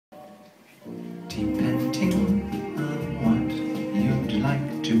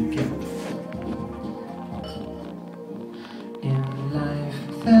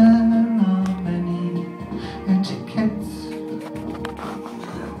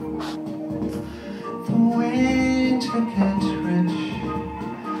get rich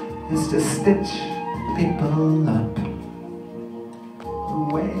is to stitch people up. The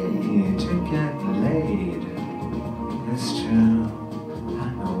way to get laid is to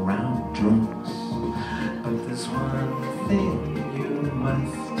hang around drunks. But there's one thing you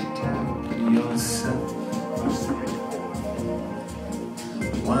must tell yourself.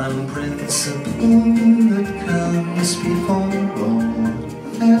 One principle that comes before all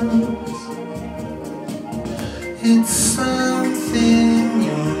else. It's something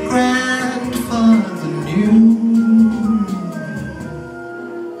your grandfather knew.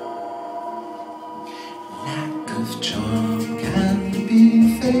 Lack of charm can be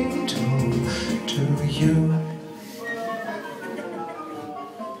fatal to you.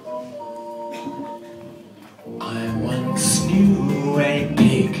 I once knew a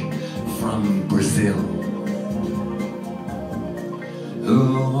pig from Brazil who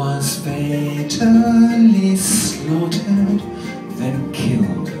was fatally slaughtered, then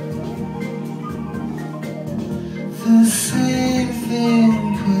killed. The same thing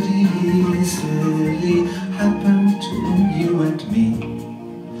could easily happen to you and me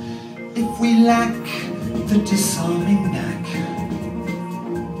if we lack the disarming knack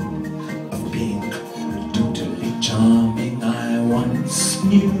of being totally charming. I once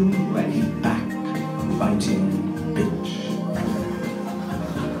knew a backbiting bitch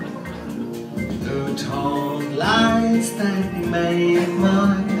who told lies that made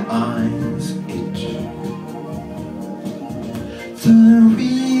my eyes itch. The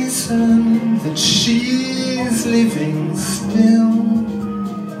reason that she's living still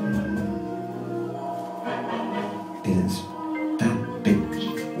is that bitch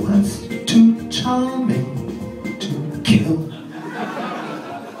was too charming to kill.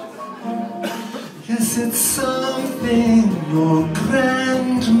 Yes, it's something your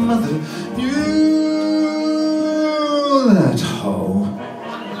grandmother knew. That hoe.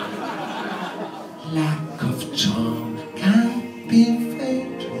 Lack of charm can be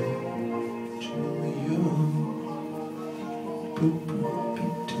fatal to you. Boop, boop.